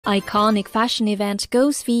Iconic fashion event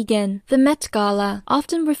goes vegan. The Met Gala,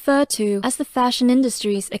 often referred to as the fashion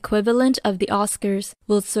industry's equivalent of the Oscars,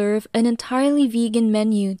 will serve an entirely vegan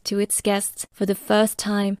menu to its guests for the first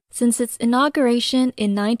time since its inauguration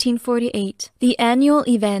in 1948. The annual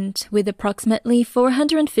event, with approximately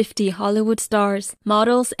 450 Hollywood stars,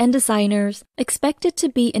 models, and designers expected to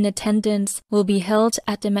be in attendance, will be held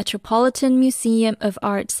at the Metropolitan Museum of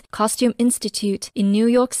Art's Costume Institute in New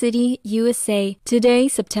York City, USA, today,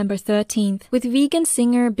 September 13th, with vegan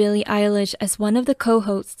singer Billie Eilish as one of the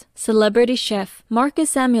co-hosts. Celebrity chef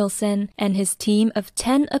Marcus Samuelsson and his team of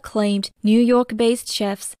 10 acclaimed New York-based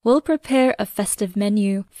chefs will prepare a festive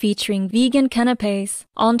menu featuring vegan canapés,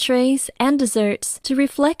 entrees, and desserts to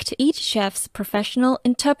reflect each chef's professional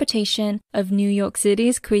interpretation of New York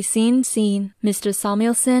City's cuisine scene. Mr.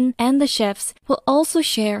 Samuelsson and the chefs will also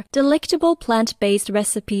share delectable plant-based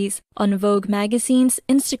recipes on Vogue magazine's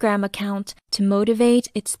Instagram account to motivate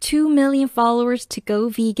its 2 million followers to go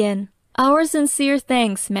vegan. Our sincere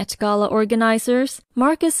thanks, Met Gala organizers,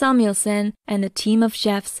 Marcus Samuelsson, and the team of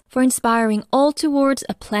chefs for inspiring all towards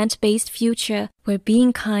a plant-based future where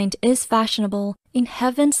being kind is fashionable in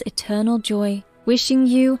heaven's eternal joy. Wishing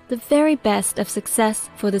you the very best of success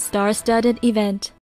for the star-studded event.